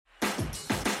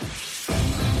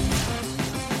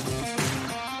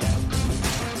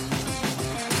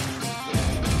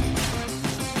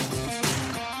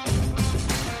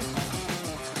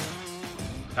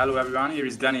Hello everyone, here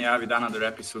is Daniel with another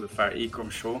episode of our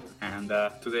Ecom show, and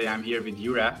today I'm here with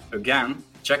Jure again.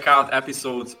 Check out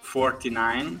episode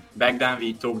 49. Back then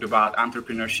we talked about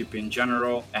entrepreneurship in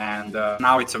general, and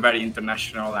now it's a very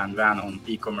international and well-known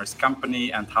e-commerce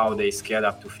company and how they scaled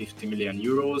up to 50 million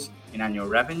euros in annual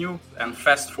revenue. And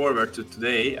fast forward to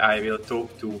today, I will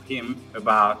talk to him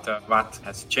about what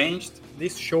has changed.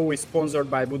 This show is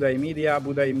sponsored by Budai Media.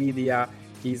 Budai Media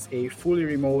is a fully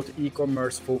remote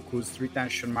e-commerce focused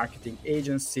retention marketing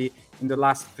agency. In the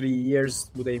last 3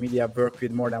 years, Budai Media worked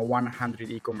with more than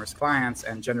 100 e-commerce clients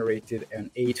and generated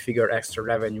an 8-figure extra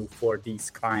revenue for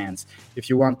these clients. If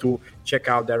you want to check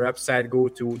out their website, go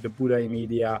to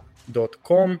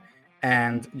thebudaimedia.com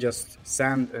and just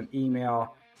send an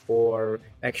email, or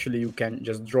actually you can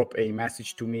just drop a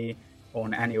message to me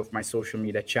on any of my social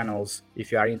media channels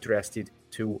if you are interested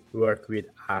to work with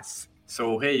us.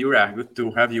 So, hey, Jure, good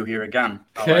to have you here again.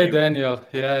 Hey, Daniel.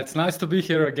 Yeah, it's nice to be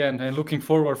here again and looking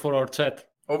forward for our chat.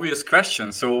 Obvious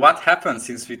question. So what happened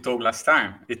since we talked last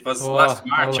time? It was last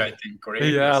March, I think, correct?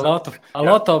 Yeah, a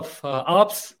lot of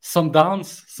ups, some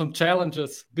downs, some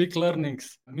challenges, big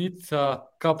learnings, meet a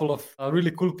couple of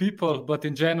really cool people. But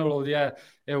in general, yeah,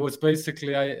 it was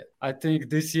basically, I think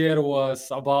this year was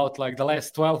about like the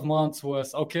last 12 months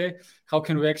was, okay, how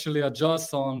can we actually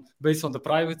adjust based on the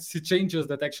privacy changes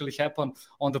that actually happened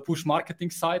on the push marketing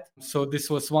side? So this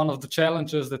was one of the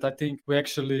challenges that I think we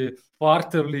actually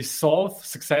partly solved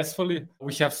successfully.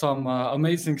 We have some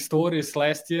amazing stories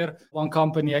last year. One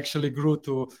company actually grew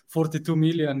to 42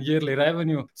 million yearly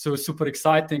revenue. So it's super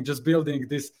exciting, just building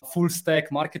this full stack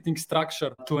marketing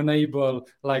structure to enable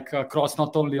like across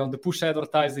not only on the push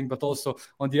advertising, but also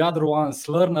on the other ones,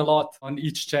 learn a lot on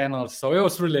each channel. So it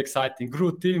was really exciting.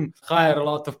 Grew team, hire a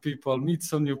lot of people, meet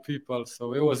some new people.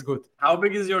 So it was good. How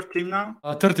big is your team now?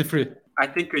 33. I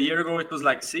think a year ago it was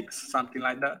like 6, something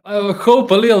like that. I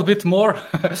hope a little bit more.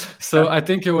 So I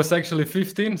think it was actually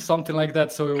 15, something like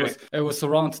that. So it was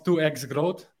around 2x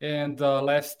growth in the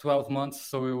last 12 months.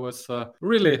 So it was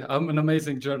really an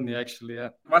amazing journey, actually. Yeah.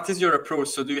 What is your approach?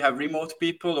 So do you have remote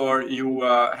people, or you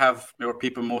have your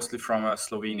people mostly from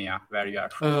Slovenia, where you are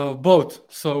from? Both.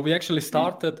 So we actually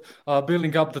started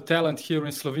building up the talent here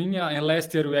in Slovenia. And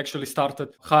last year we actually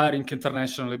started hiring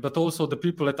internationally. But also the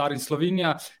people that are in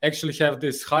Slovenia actually have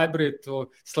this hybrid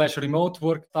 / remote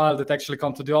work style that actually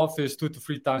come to the office 2 to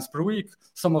 3 times per week.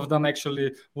 Some of them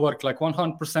actually work like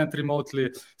 100%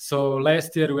 remotely. So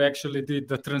last year we actually did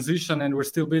the transition, and we're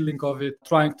still building of it,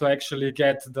 trying to actually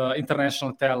get the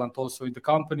international talent also in the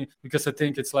company, because I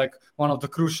think it's like one of the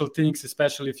crucial things,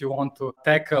 especially if you want to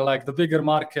tackle like the bigger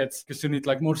markets, because you need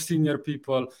like more senior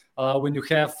people. When you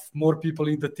have more people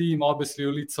in the team, obviously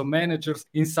you need some managers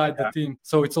inside the team.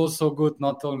 So it's also good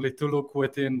not only to look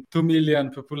within 2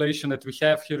 million population that we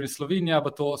have here in Slovenia,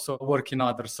 but also work in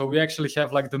others. So we actually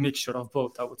have like the mixture of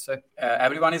both, I would say.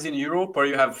 Everyone is in Europe, or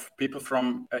you have people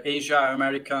from Asia,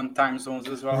 American time zones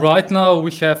as well? Right now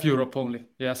we have Europe only.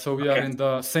 Yeah, so we are in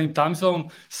the same time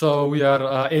zone. So we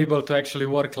are able to actually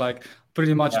work like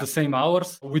pretty much the same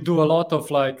hours. We do a lot of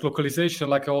like localization,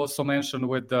 like I also mentioned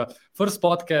with the first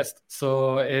podcast.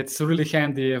 So it's really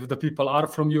handy if the people are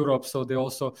from Europe, so they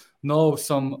also know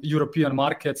some European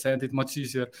markets, and it's much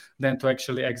easier than to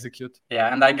actually execute.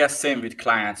 Yeah, and I guess same with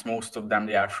clients. Most of them,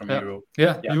 they are from Europe.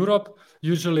 Yeah, Europe.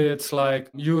 Usually it's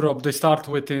like Europe, they start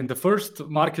within the first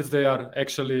markets they are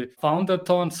actually founded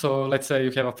on. So let's say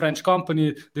you have a French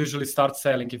company, they usually start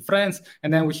selling in France,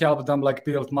 and then we help them like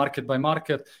build market by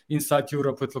market inside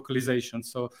Europe with localization.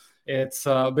 So it's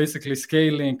basically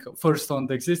scaling first on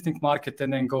the existing market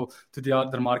and then go to the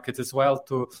other markets as well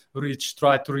to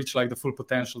try to reach like the full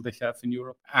potential they have in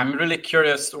Europe. I'm really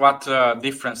curious what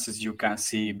differences you can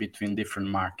see between different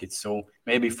markets. So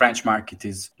maybe French market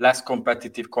is less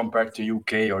competitive compared to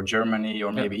UK or Germany,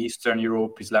 or maybe Eastern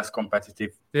Europe is less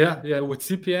competitive. Yeah, with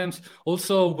CPMs.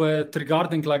 Also,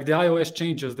 regarding like the iOS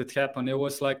changes that happen, it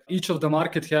was like each of the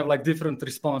markets have like different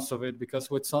response of it,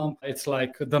 because with some, it's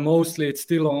like mostly it's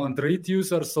still on Android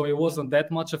users, so it wasn't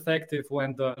that much effective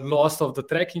when the loss of the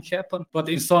tracking happened. But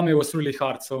in some, it was really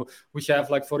hard. So we have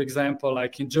like, for example,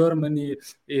 like in Germany,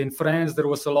 in France, there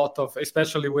was a lot of,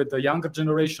 especially with the younger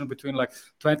generation between like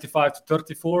 25 to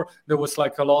 34, there was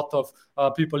like a lot of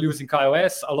people using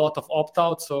iOS, a lot of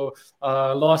opt-out, so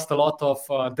lost a lot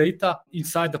of data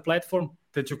inside the platform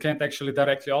that you can't actually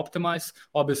directly optimize.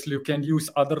 Obviously, you can use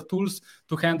other tools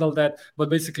to handle that. But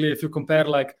basically, if you compare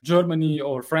like Germany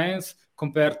or France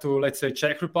compared to, let's say,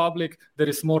 Czech Republic, there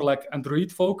is more like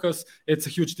Android focus. It's a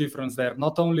huge difference there.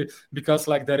 Not only because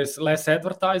like there is less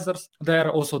advertisers there,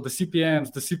 also the CPMs,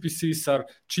 the CPCs are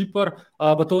cheaper,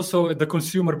 but also the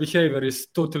consumer behavior is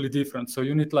totally different. So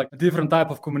you need like a different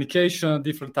type of communication,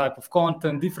 different type of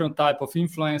content, different type of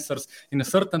influencers in a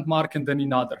certain market than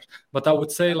in others. But I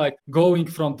would say like going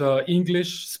from the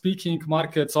English speaking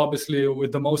markets, obviously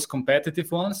with the most competitive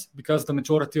ones, because the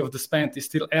majority of the spend is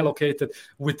still allocated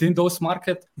within those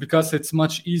markets, because it's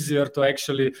much easier to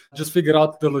actually just figure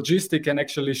out the logistic and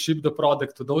actually ship the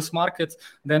product to those markets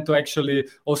than to actually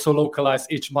also localize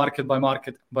each market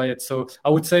by it. So I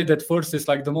would say that first is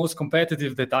like the most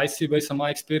competitive that I see based on my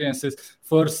experiences.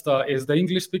 First is the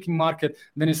English speaking market.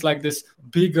 Then it's like this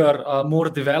bigger, more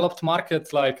developed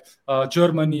market like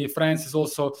Germany, France is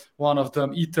also one of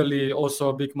them. Italy, also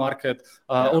a big market.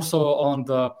 Also on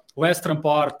the western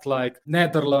part, like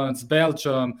Netherlands,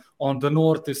 Belgium. On the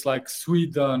north is like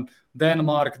Sweden,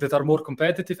 Denmark, that are more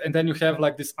competitive. And then you have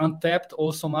like this untapped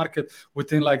also market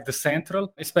within like the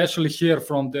central, especially here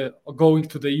from the going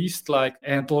to the east, like,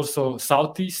 and also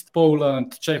southeast,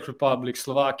 Poland, Czech Republic,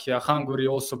 Slovakia, Hungary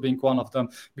also being one of them,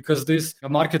 because these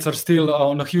markets are still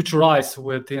on a huge rise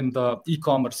within the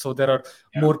e-commerce. So there are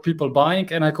more people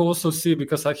buying. And I can also see,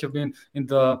 because I have been in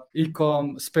the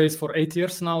e-com space for 8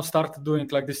 years now, started doing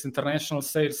like this international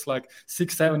sales like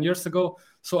 6-7 years ago.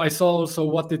 So I saw also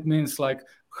what it means, like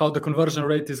how the conversion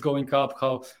rate is going up,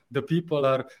 how the people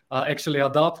are actually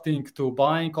adapting to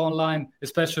buying online,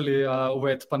 especially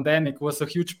with pandemic was a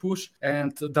huge push.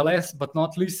 And the last but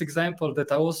not least example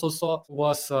that I also saw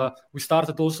was we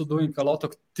started also doing a lot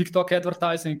of TikTok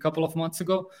advertising a couple of months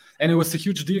ago. And it was a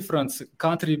huge difference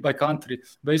country by country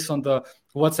based on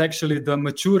what's actually the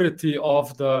maturity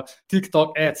of the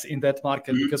TikTok ads in that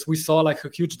market, because we saw like a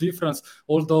huge difference.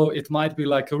 Although it might be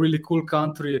like a really cool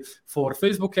country for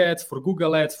Facebook ads, for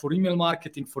Google ads, for email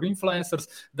marketing, for influencers,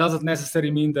 doesn't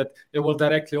necessarily mean that it will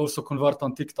directly also convert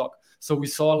on TikTok. So we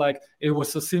saw like it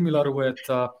was similar with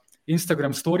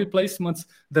Instagram story placements.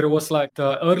 There was like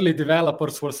the early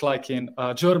developers was like in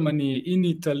Germany, in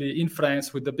Italy, in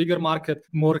France with the bigger market.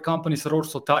 More companies are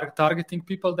also targeting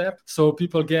people there. So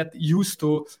people get used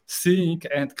to seeing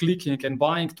and clicking and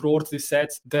buying towards these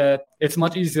ads, that it's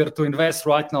much easier to invest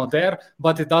right now there,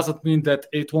 but it doesn't mean that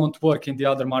it won't work in the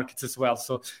other markets as well.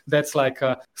 So that's like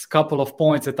a couple of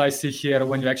points that I see here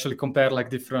when you actually compare like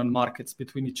different markets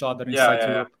between each other inside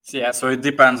Europe. Yeah, so it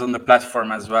depends on the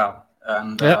platform as well.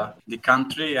 And the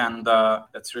country, and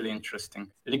that's really interesting.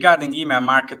 Regarding email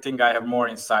marketing, I have more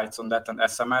insights on that than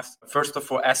SMS. First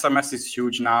of all, SMS is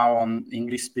huge now on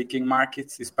English-speaking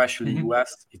markets, especially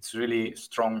US. It's really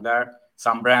strong there.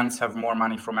 Some brands have more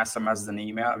money from SMS than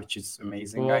email, which is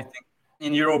amazing, I think.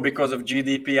 In Europe, because of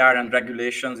GDPR and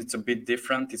regulations, it's a bit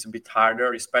different. It's a bit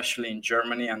harder, especially in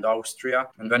Germany and Austria.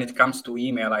 And when it comes to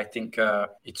email, I think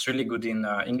it's really good in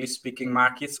English-speaking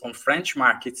markets. On French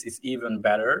markets, it's even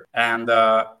better. And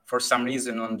for some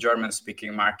reason, on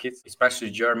German-speaking markets, especially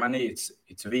Germany,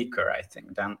 it's weaker, I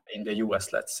think, than in the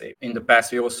US, let's say. In the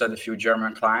past, we also had a few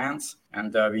German clients,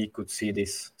 and we could see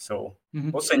this. So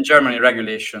also in Germany,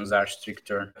 regulations are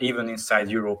stricter. Even inside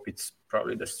Europe, it's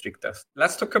probably the strictest.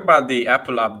 Let's talk about the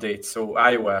Apple update, so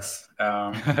iOS.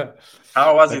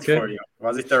 How was it for you?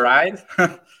 Was it a ride?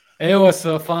 It was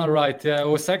a fun ride. Yeah, it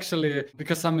was actually,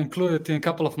 because I'm included in a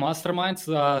couple of masterminds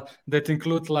that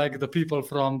include like the people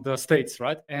from the States,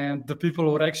 right? And the people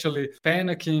were actually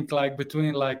panicking like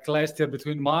between like last year,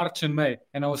 between March and May.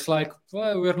 And I was like,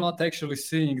 well, we're not actually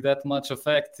seeing that much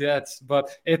effect yet, but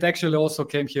it actually also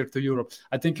came here to Europe.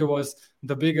 I think it was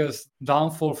the biggest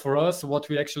downfall for us. What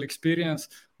we actually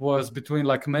experienced was between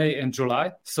like May and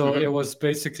July. So it was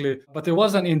basically, but it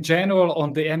wasn't in general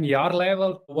on the MER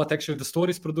level, what actually the store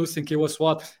is producing. It was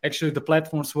what actually the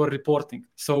platforms were reporting.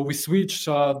 So we switched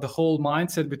the whole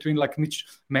mindset between like which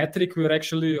metric we were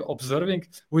actually observing.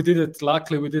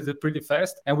 Luckily we did it pretty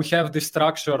fast. And we have this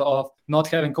structure of not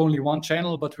having only one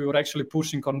channel, but we were actually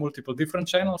pushing on multiple different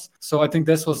channels. So I think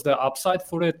this was the upside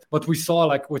for it. But we saw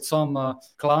like with some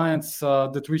clients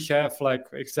that we have, like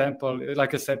example,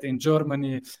 like I said, in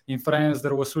Germany, in France,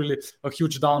 there was really a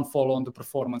huge downfall on the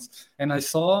performance. And I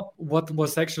saw what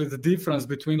was actually the difference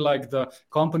between like the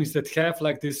companies that have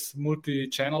like this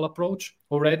multi-channel approach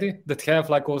already, that have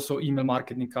like also email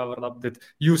marketing covered up, that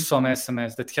use some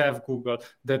SMS, that have Google,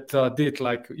 that did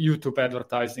like YouTube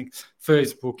advertising,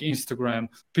 Facebook, Instagram,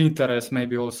 Pinterest,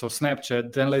 maybe also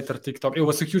Snapchat, then later TikTok. It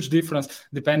was a huge difference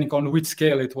depending on which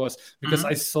scale it was, because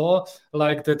I saw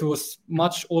like that it was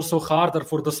much also harder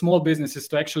for the small businesses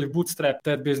to actually bootstrap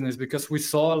that that business, because we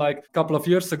saw like a couple of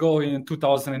years ago in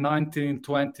 2019,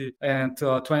 20 and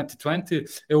 2020,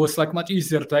 it was like much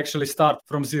easier to actually start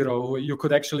from zero. You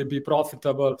could actually be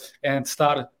profitable and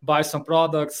buy some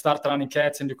products, start running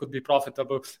ads, and you could be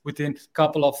profitable within a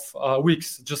couple of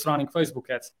weeks just running Facebook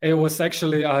ads. It was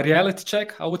actually a reality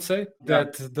check, I would say,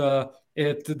 that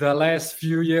the last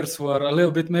few years were a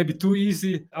little bit maybe too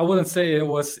easy. I wouldn't say it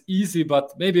was easy,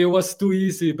 but maybe it was too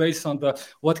easy based on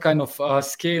what kind of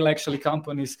scale actually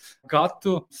companies got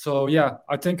to. So yeah,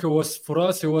 I think it was, for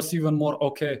us, it was even more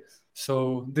okay.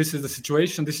 So this is the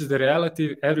situation, this is the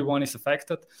reality, everyone is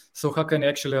affected. So how can you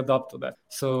actually adapt to that?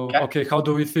 So, okay, how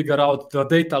do we figure out the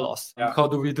data loss? Yeah. How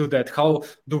do we do that? How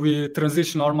do we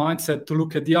transition our mindset to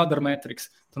look at the other metrics,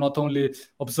 to not only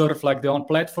observe like the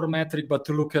on-platform metric, but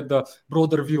to look at the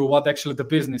broader view, what actually the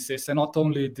business is, and not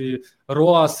only the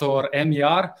ROAS or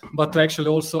MER, but to actually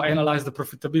also analyze the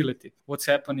profitability, what's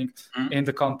happening in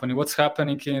the company, what's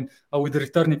happening with the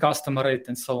returning customer rate,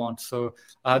 and so on. So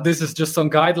this is just some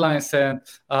guidelines, and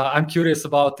I'm curious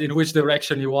about in which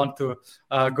direction you want to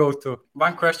go to.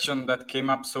 One question that came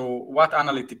up, so what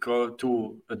analytical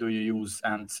tool do you use,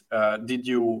 and did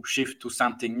you shift to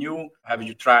something new? Have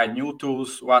you tried new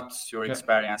tools? What's your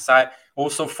experience? I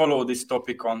also follow this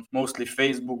topic on mostly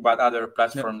Facebook, but other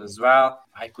platforms as well.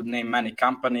 I could name many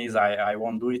companies. I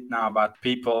won't do it now, but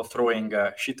people throwing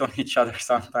shit on each other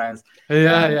sometimes.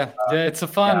 It's a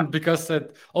fun because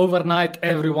overnight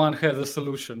everyone has a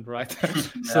solution, right?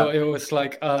 So it was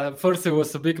like first it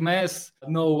was a big mess.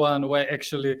 No one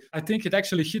I think it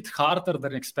actually hit harder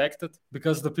than expected,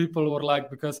 because the people were like,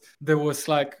 because there was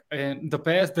like in the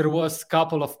past there was a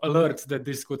couple of alerts that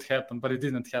this could happen, but it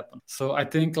didn't happen. So I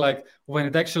think like when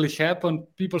it actually happened,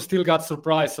 people still got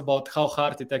surprised about how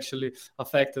hard it actually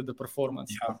affected the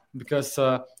performance, because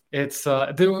it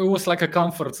was like a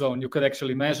comfort zone. You could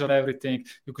actually measure everything,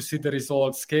 you could see the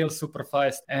results, scale super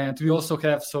fast. And we also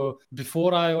have, so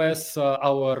before iOS,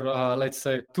 our let's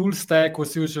say tool stack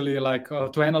was usually like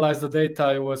to analyze the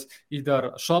data, it was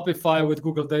either Shopify with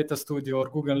Google Data Studio or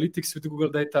Google Analytics with Google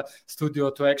Data Studio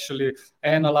to actually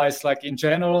analyze like in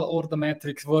general all the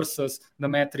metrics versus the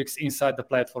metrics inside the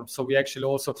platform. So we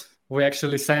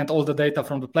actually send all the data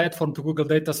from the platform to Google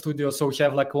Data Studio. So we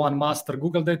have like one master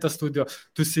Google Data Studio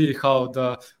to see how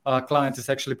the client is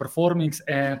actually performing.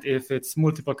 And if it's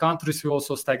multiple countries, we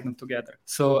also stack them together.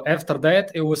 So after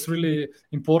that, it was really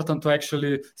important to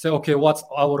actually say, okay, what's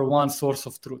our one source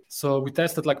of truth? So we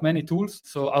tested like many tools.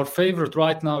 So our favorite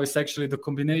right now is actually the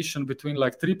combination between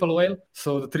like Triple Whale.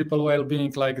 So the Triple Whale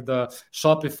being like the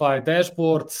Shopify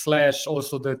dashboard /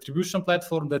 also the attribution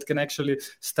platform that can actually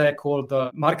stack all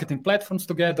the marketing platforms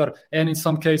together. And in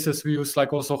some cases we use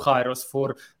like also Hyros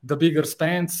for the bigger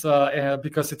spends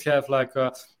because it have like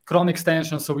a Chrome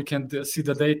extension, so we can see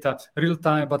the data real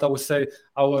time. But I would say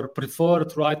our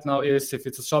preferred right now is, if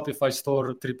it's a Shopify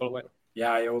store, Triple Whale.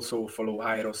 Yeah, I also follow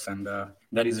Hyros, and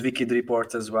there is Wicked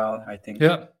Reports as well, I think.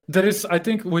 Yeah, there is, I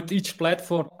think with each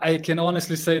platform, I can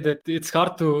honestly say that it's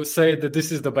hard to say that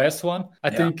this is the best one. I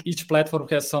think each platform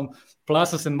has some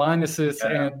pluses and minuses,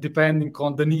 and depending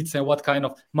on the needs and what kind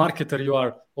of marketer you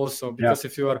are also. Because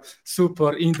if you are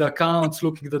super in the accounts,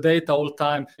 looking at the data all the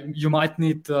time, you might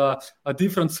need a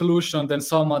different solution than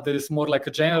someone that is more like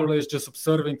a generalist, just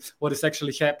observing what is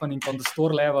actually happening on the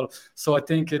store level. So I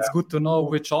think it's good to know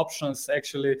which options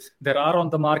actually there are on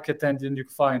the market, and then you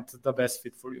find the best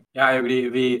fit for you. Yeah, I agree.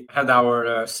 We had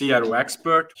our CRO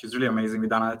expert. She's really amazing with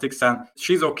analytics, and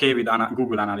she's okay with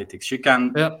Google Analytics. She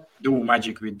can do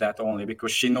magic with that only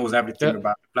because she knows everything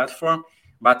about the platform.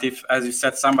 But if, as you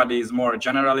said, somebody is more a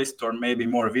generalist or maybe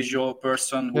more a visual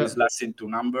person who is less into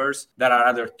numbers, there are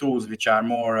other tools which are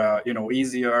more,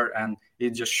 easier, and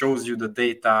it just shows you the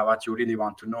data, what you really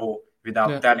want to know,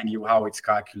 without telling you how it's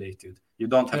calculated. You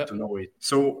don't have to know it.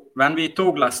 So when we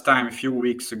talked last time, a few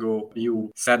weeks ago,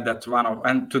 you said that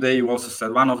and today you also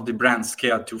said one of the brands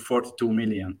scaled to 42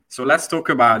 million. So let's talk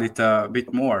about it a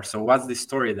bit more. So what's the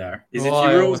story there? Is it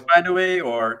euros, by the way,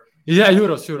 or? Yeah,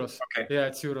 euros. Okay. Yeah,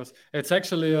 it's euros. It's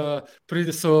actually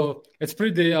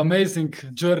pretty amazing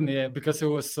journey, because it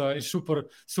was a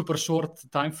super short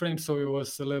time frame. So it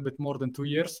was a little bit more than 2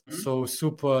 years. So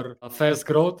super fast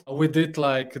growth. We did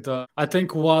like I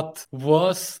think what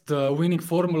was the winning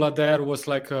formula there was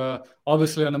like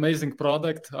obviously an amazing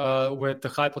product with the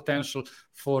high potential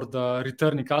for the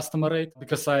returning customer rate,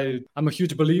 because I'm a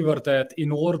huge believer that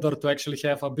in order to actually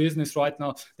have a business right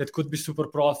now that could be super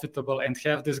profitable and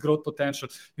have this growth potential,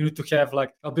 you need to have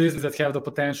like a business that have the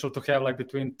potential to have like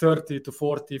between 30 to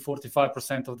 40,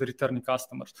 45% of the returning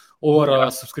customers, or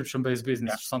a subscription-based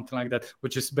business or something like that,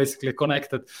 which is basically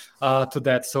connected to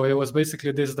that. So it was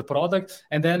basically this is the product.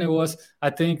 And then it was, I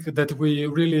think that we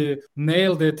really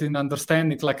nailed it in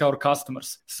understanding like our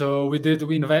customers. So we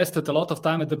invested a lot of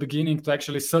time at the beginning to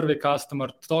actually survey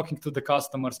customers, talking to the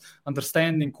customers,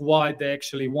 understanding why they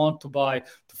actually want to buy,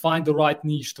 to find the right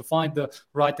niche, to find the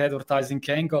right advertising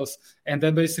angles, and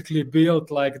then basically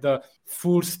build like the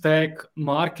full stack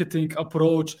marketing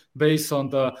approach based on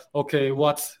the, okay,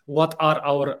 what are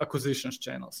our acquisitions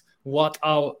channels? What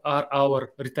are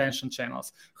our retention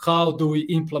channels? How do we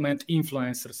implement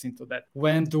influencers into that?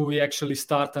 When do we actually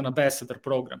start an ambassador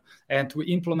program? And we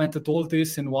implemented all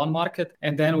this in one market,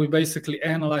 and then we basically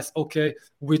analyzed, okay,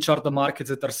 which are the markets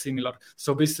that are similar.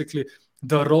 So basically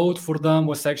the road for them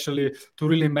was actually to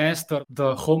really master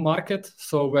the home market,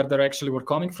 so where they actually were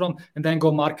coming from, and then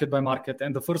go market by market.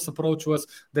 And the first approach was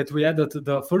that we added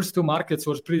the first two markets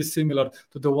was pretty similar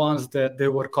to the ones that they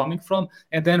were coming from,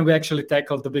 and then we actually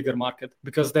tackled the bigger market,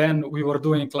 because then we were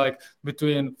doing like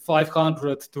between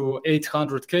 500 to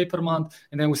 800K per month,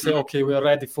 and then we say, okay, we are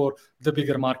ready for the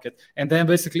bigger market, and then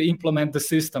basically implement the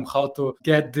system, how to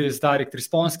get these direct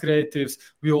response creatives.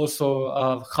 We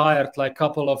also hired like a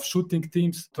couple of shooting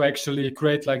teams to actually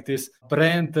create like this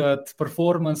branded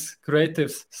performance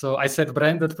creatives. So I said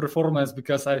branded performance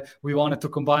because we wanted to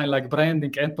combine like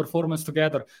branding and performance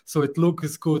together, so it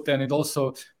looks good and it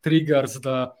also triggers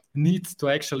the need to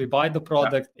actually buy the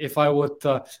product. If I would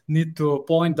need to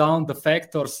point down the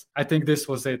factors, I think this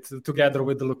was it, together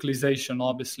with the localization,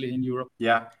 obviously, in Europe.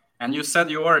 Yeah. And you said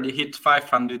you already hit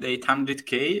 500,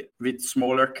 800K with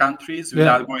smaller countries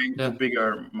without going to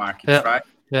bigger markets, right?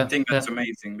 I think that's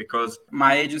amazing, because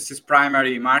my agency's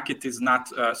primary market is not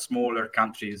smaller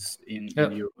countries in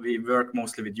Europe. We work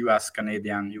mostly with US,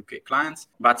 Canadian, UK clients,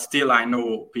 but still I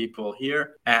know people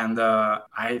here, and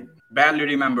I barely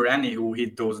remember any who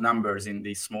hit those numbers in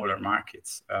these smaller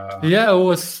markets. It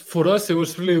was, for us, it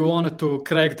was really, we wanted to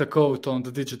crack the code on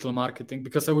the digital marketing,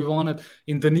 because we wanted,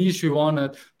 in the niche, we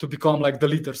wanted to become like the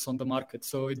leaders on the market.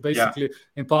 So it basically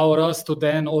empower us to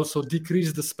then also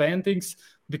decrease the spendings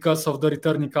because of the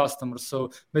returning customers. So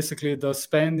basically the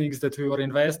spendings that we were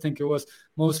investing, it was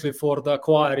mostly for the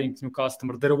acquiring new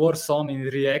customers. There were some in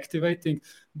reactivating,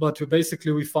 but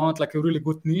we found like a really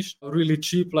good niche, really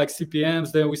cheap like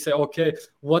CPMs. Then we say, okay,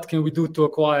 what can we do to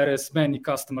acquire as many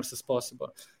customers as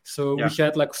possible? So we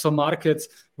had like some markets,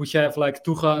 we have like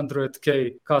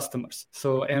 200K customers.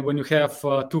 So, and when you have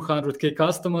 200K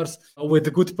customers with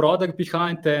a good product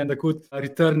behind and a good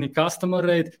returning customer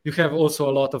rate, you have also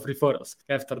a lot of referrals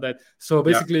after that. So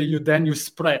basically you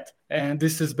spread. And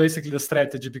this is basically the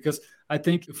strategy, because I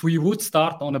think if we would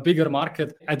start on a bigger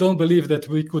market, I don't believe that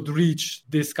we could reach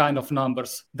this kind of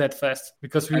numbers that fast,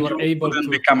 because we were able to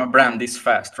become a brand this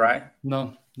fast, right?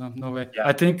 No way.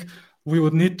 I think we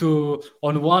would need to,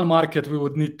 on one market, we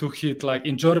would need to hit, like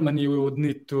in Germany, we would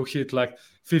need to hit like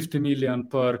 50 million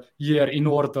per year in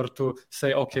order to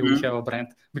say, okay, we have a brand.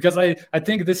 Because I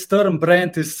think this term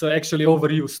brand is actually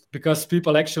overused, because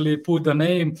people actually put the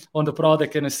name on the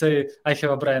product and they say, I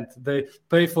have a brand. They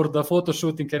pay for the photo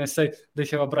shooting and they say they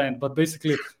have a brand. But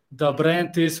basically, the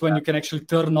brand is when you can actually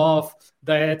turn off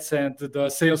the ads and the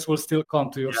sales will still come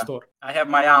to your store. I have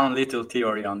my own little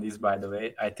theory on this, by the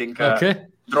way. I think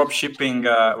drop shipping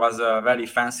was a very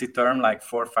fancy term like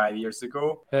 4 or 5 years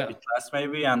ago, bit less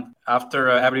maybe. And after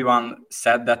everyone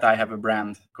said that I have a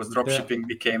brand, because drop shipping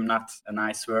became not a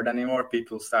nice word anymore,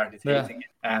 people started hating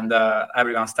it, and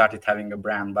everyone started having a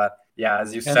brand. But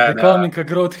as you said, becoming a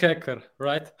growth hacker,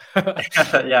 right?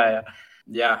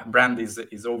 Brand is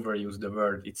overused, the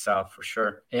word itself, for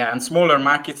sure. And smaller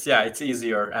markets, it's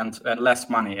easier and less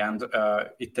money, and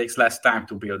it takes less time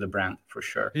to build a brand, for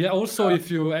sure. Also if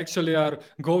you actually are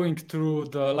going through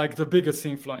the biggest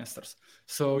influencers,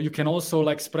 so you can also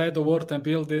like spread the word and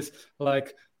build this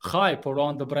like hype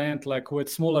around the brand, like with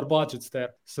smaller budgets there.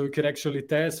 So you can actually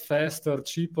test faster,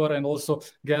 cheaper, and also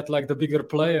get like the bigger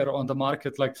player on the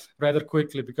market like rather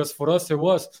quickly. Because for us, it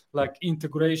was like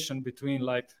integration between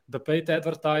like the paid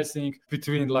advertising,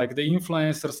 between like the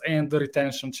influencers and the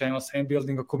retention channels, and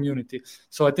building a community.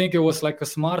 So I think it was like a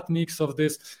smart mix of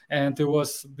this. And it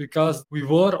was because we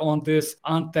were on this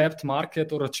untapped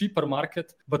market or a cheaper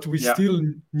market, but we still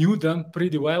knew them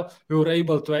pretty well. We were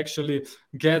able to actually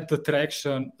get the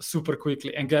traction super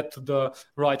quickly and get to the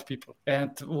right people.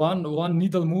 And one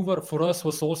needle mover for us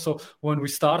was also when we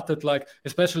started, like,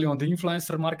 especially on the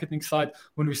influencer marketing side,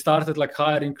 when we started like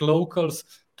hiring locals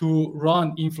to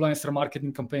run influencer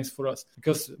marketing campaigns for us.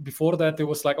 Because before that, it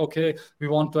was like, okay, we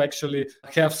want to actually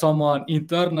have someone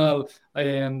internal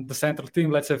in the central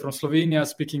team, let's say from Slovenia,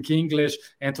 speaking English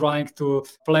and trying to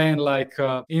plan like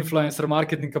influencer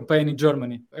marketing campaign in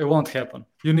Germany. It won't happen.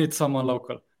 You need someone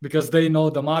local because they know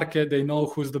the market, they know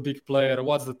who's the big player,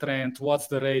 what's the trend, what's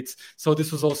the rates. So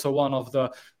this was also one of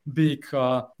the big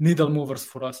needle movers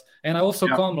for us. And I also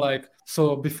come like,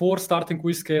 so before starting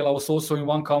WeScale, I was also in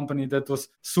one company that was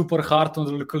super hard on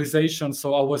the localization.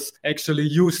 So I was actually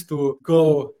used to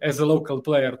go as a local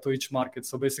player to each market.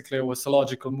 So basically it was a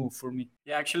logical move for me.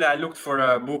 Yeah, actually I looked for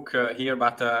a book here,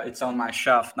 but it's on my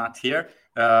shelf, not here.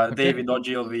 David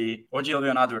Ogilvy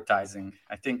on advertising.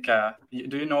 I think,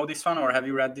 do you know this one or have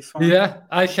you read this one? Yeah,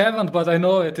 I haven't, but I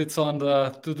know it. It's on the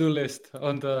to-do list,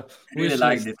 on the wish list. I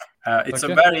really liked it. It's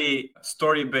a very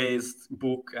story-based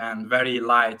book and very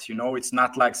light, it's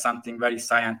not like something very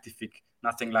scientific,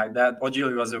 nothing like that.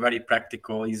 Ogilvy was a very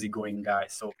practical, easygoing guy.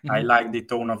 So I like the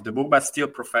tone of the book, but still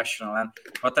professional. And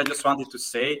what I just wanted to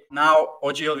say, now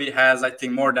Ogilvy has, I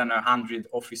think, more than 100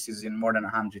 offices in more than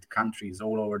 100 countries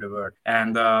all over the world.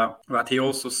 And what he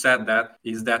also said that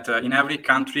is that in every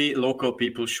country, local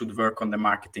people should work on the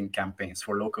marketing campaigns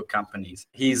for local companies.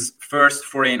 His first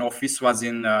foreign office was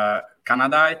in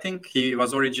Canada, I think. He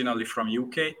was originally from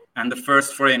UK, and the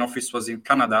first foreign office was in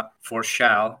Canada for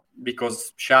Shell,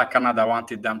 because Shell Canada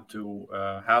wanted them to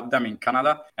help them in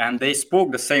Canada, and they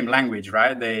spoke the same language,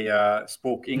 right? They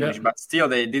spoke English, but still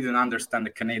they didn't understand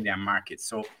the Canadian market.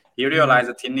 So he realized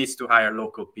that he needs to hire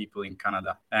local people in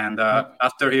Canada. And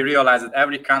after he realized that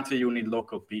every country you need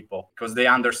local people because they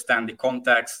understand the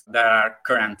context, there are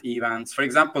current events. For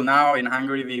example, now in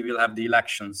Hungary, we will have the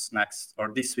elections next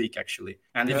or this week, actually.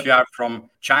 And if you are from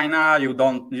China, you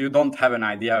don't have an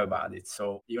idea about it.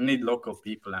 So you need local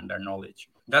people and their knowledge.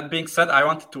 That being said, I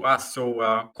wanted to ask,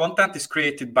 so content is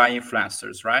created by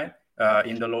influencers, right?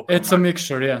 In the local It's market. A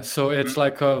mixture, yeah. So it's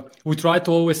like we try to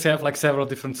always have like several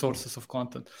different sources of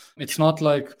content. It's not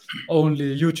like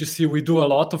only UGC. We do a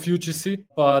lot of UGC,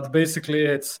 but basically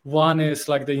it's one is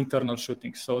like the internal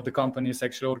shooting. So the company is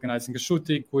actually organizing a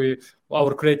shooting.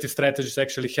 Our creative strategies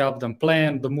actually help them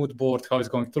plan the mood board, how it's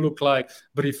going to look like,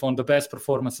 brief on the best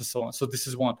performance and so on. So this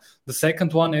is one. The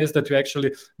second one is that we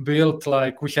actually built,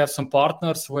 like, we have some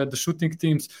partners with the shooting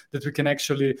teams that we can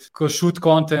actually shoot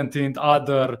content in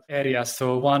other areas.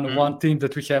 So one team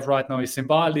that we have right now is in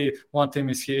Bali, one team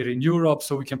is here in Europe,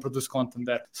 so we can produce content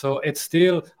there. So it's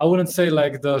still, I wouldn't say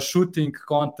like the shooting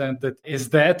content that is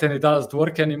that and it doesn't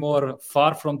work anymore.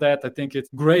 Far from that. I think it's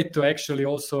great to actually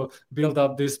also build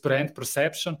up this brand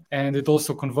perception, and it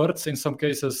also converts in some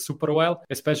cases super well,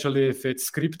 especially if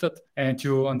it's scripted and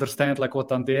you understand like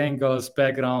what are the angles,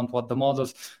 background, what the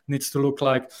models needs to look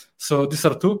like. So these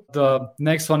are two. The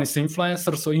next one is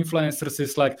influencers. So influencers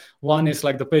is like, one is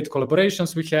like the paid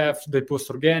collaborations we have, they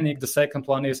post organic. The second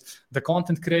one is the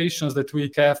content creations that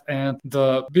we have, and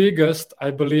the biggest, I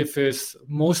believe, is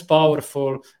most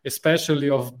powerful,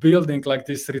 especially of building like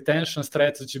this retention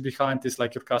strategy behind is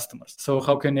like your customers. So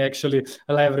how can you actually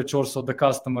leverage also the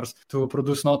customers to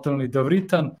produce not only the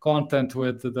written content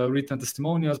with the written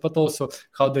testimonials, but also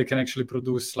how they can actually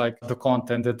produce like the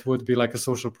content that would be like a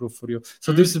social proof for you.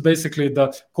 So this is basically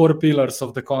the core pillars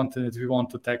of the content that we want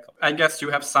to tackle. I guess you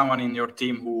have someone in your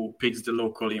team who picks the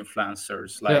local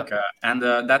influencers, like, and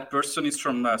that person is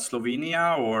from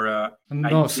Slovenia or?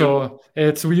 No, so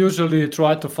we usually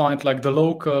try to find like the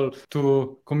local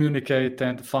to communicate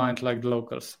and find like the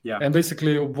locals. Yeah. And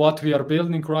basically what we are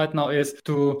building right now is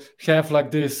to have like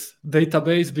this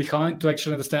database behind to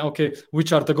actually understand, okay,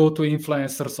 which are the go-to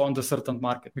influencers on the certain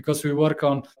market, because we work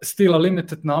on still a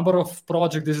limited number of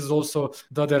projects. This is also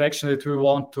the direction that we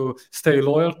want to stay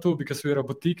loyal to, because we're a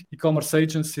boutique e-commerce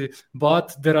agency,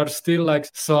 but there are still like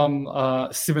some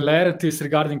similarities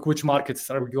regarding which markets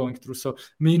are we going through. So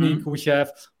meaning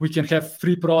we can have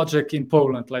free project in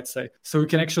Poland, let's say. So we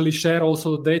can actually share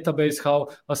also the database, how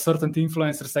a certain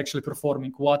influencer is actually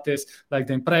performing, what is like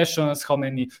the impressions, how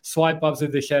many swipe ups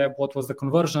did they have, what was the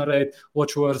conversion rate,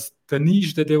 what was the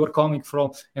niche that they were coming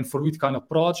from, and for which kind of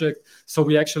project. So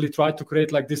we actually try to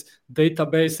create like this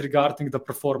database regarding the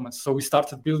performance performance. So we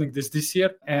started building this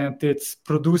year, and it's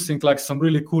producing like some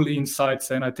really cool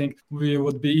insights. And I think we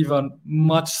would be even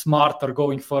much smarter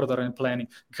going further in planning,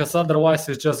 because otherwise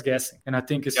it's just guessing. And I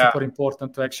think it's super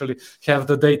important to actually have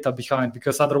the data behind,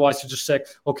 because otherwise you just check,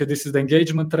 okay, this is the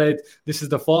engagement rate, this is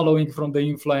the following from the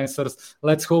influencers,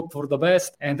 let's hope for the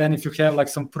best. And then if you have like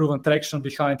some proven traction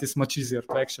behind, it's much easier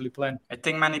to actually plan. I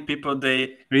think many people,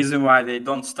 the reason why they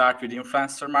don't start with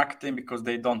influencer marketing, because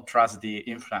they don't trust the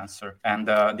influencer and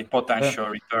the potential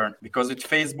return. Because with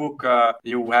Facebook,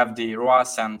 you have the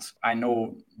ROAS, and I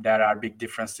know there are big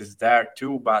differences there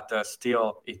too, but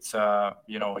still it's,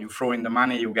 you throw in the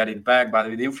money, you get it back. But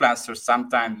with influencers,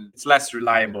 sometimes it's less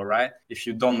reliable, right? If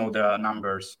you don't know the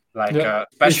numbers.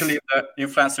 Especially if the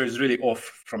influencer is really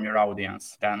off from your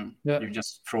audience, then you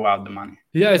just throw out the money.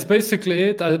 Yeah, it's basically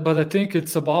it. But I think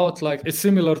it's about like, it's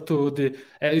similar to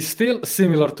it's still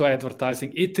similar to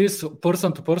advertising. It is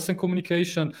person-to-person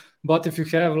communication. But if you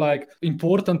have like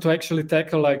important to actually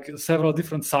tackle like several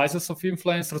different sizes of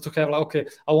influencers, to have like, okay,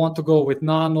 I want to go with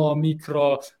nano,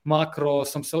 micro, macro,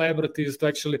 some celebrities to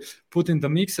actually put in the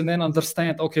mix, and then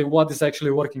understand, okay, what is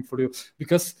actually working for you.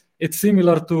 Because it's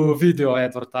similar to video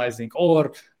advertising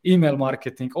or email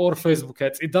marketing or Facebook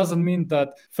ads. It doesn't mean that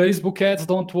Facebook ads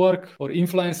don't work or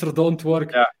influencers don't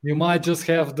work. You might just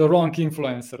have the wrong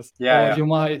influencers,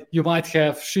 you might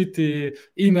have shitty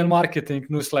email marketing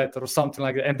newsletter or something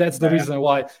like that, and that's the reason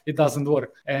why it doesn't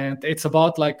work. And it's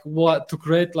about like what to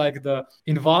create like the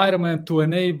environment to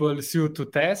enable you to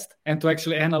test and to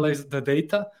actually analyze the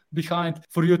data behind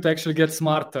for you to actually get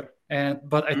smarter.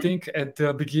 But I think at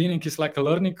the beginning it's like a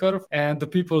learning curve, and the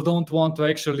people don't want to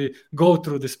actually go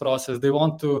through this process. They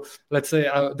want to, let's say,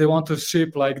 they want to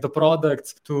ship like the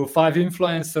products to 5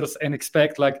 influencers and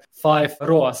expect like 5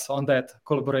 ROAS on that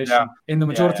collaboration. In the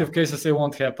majority of cases, it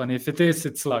won't happen. If it is,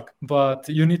 it's luck. But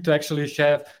you need to actually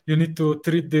you need to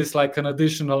treat this like an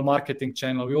additional marketing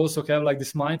channel. We also have like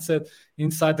this mindset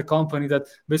inside the company that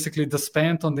basically the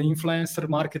spend on the influencer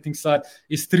marketing side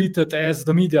is treated as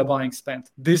the media buying spend.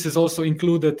 This is also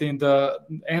included in the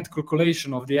end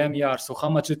calculation of the MER. So how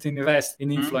much did we invest in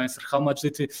influencer? How much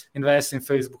did we invest in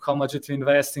Facebook? How much did we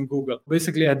invest in Google?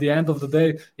 Basically, at the end of the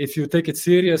day, if you take it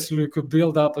seriously, you could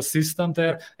build up a system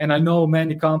there. And I know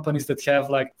many companies that have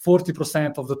like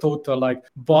 40% of the total like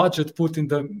budget put in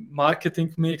the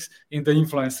marketing mix in the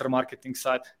influencer marketing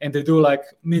side, and they do like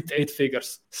mid 8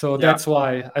 figures. So that's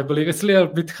why I believe it's a little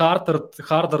bit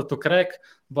harder to crack.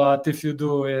 But if you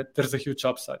do it, there's a huge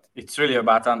upside. It's really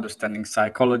about understanding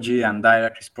psychology and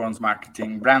direct response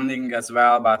marketing, branding as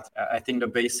well. But I think the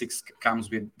basics comes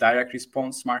with direct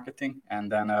response marketing,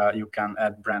 and then you can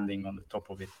add branding on the top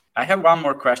of it. I have one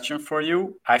more question for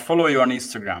you. I follow you on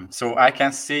Instagram, so I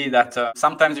can see that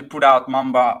sometimes you put out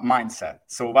Mamba mindset.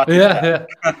 So what is that?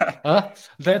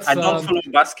 I don't follow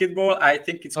basketball. I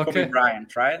think it's Kobe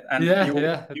Bryant, right? And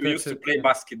you used to play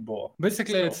basketball.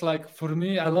 Basically, it's like, for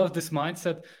me, I love this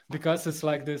mindset because it's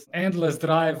like this endless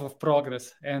drive of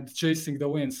progress and chasing the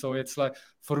win. So it's like,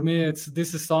 for me,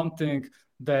 this is something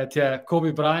that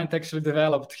Kobe Bryant actually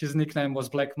developed. His nickname was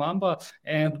Black Mamba,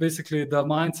 and basically the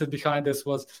mindset behind this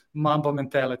was Mamba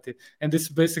mentality. And this is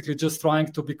basically just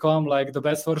trying to become like the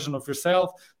best version of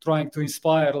yourself, trying to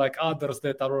inspire like others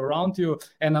that are around you.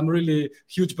 And I'm really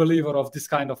huge believer of this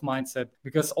kind of mindset,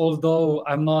 because although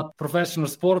I'm not professional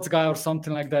sports guy or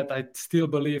something like that, I still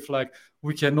believe like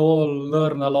we can all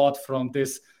learn a lot from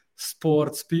this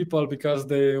sports people, because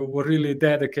they were really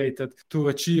dedicated to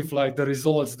achieve like the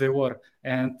results they were.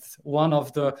 And one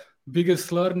of the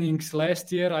biggest learnings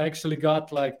last year, I actually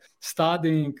got like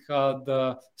studying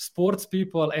the sports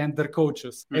people and their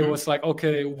coaches. It was like,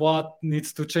 okay, what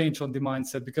needs to change on the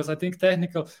mindset? Because I think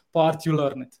technical part, you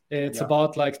learn it. It's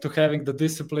about like to having the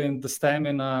discipline, the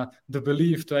stamina, the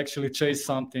belief to actually chase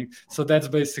something. So that's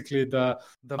basically the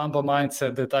Mamba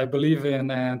mindset that I believe in,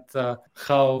 and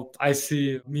how I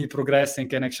see me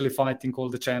progressing and actually fighting all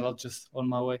the challenges on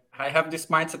my way. I have this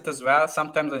mindset as well.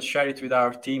 Sometimes I share it with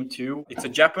our team too. It's a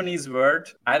Japanese word.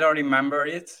 I don't remember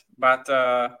it, but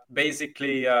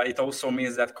basically it also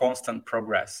means that constant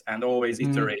progress and always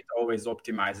iterate, always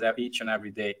optimize each and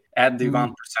every day. Add the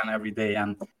 1% every day,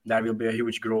 and there will be a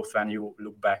huge growth when you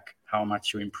look back how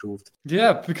much you improved.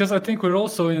 Yeah, because I think we're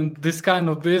also in this kind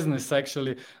of business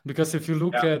actually, because if you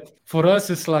look at, for us,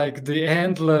 it's like the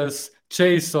endless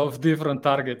chase of different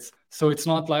targets. So it's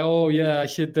not like, oh yeah, I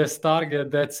hit this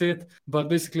target, that's it. But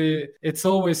basically, it's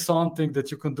always something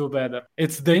that you can do better.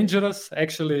 It's dangerous.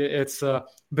 Actually, it's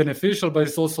beneficial, but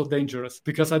it's also dangerous.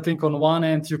 Because I think on one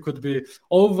end, you could be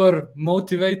over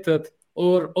motivated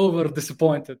or over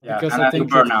disappointed. Yeah, because and I then think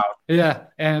you burn out. Yeah,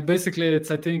 and basically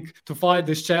it's, I think, to fight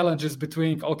these challenges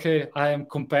between, okay, I am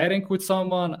comparing with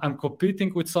someone, I'm competing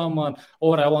with someone,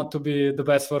 or I want to be the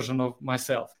best version of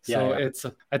myself. So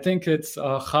I think it's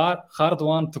a hard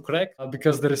one to crack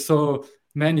because there is so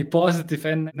many positive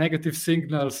and negative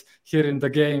signals here in the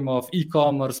game of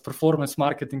e-commerce, performance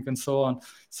marketing, and so on.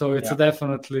 So it's a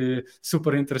definitely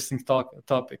super interesting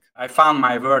topic. I found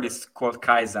my word is called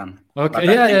Kaizen. Okay,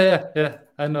 yeah.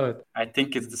 I know it. I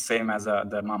think it's the same as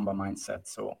the Mamba mindset.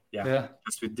 So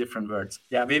just with different words.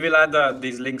 Yeah, we will add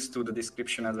these links to the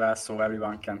description as well, so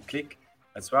everyone can click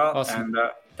as well. Awesome. And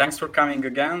thanks for coming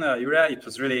again, Jure.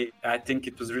 I think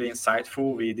it was really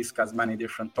insightful. We discussed many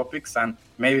different topics, and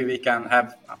maybe we can have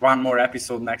one more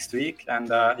episode next week, and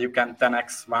you can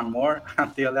 10x one more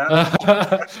until then.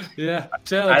 Yeah,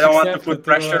 I don't want to put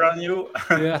pressure on you.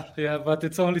 yeah, but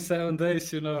it's only 7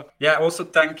 days, Yeah, also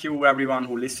thank you everyone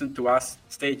who listened to us.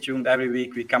 Stay tuned. Every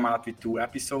week we come out with 2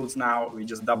 episodes now. We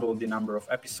just doubled the number of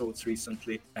episodes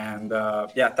recently. And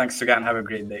thanks again. Have a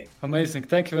great day. Amazing.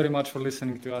 Thank you very much for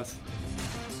listening to us.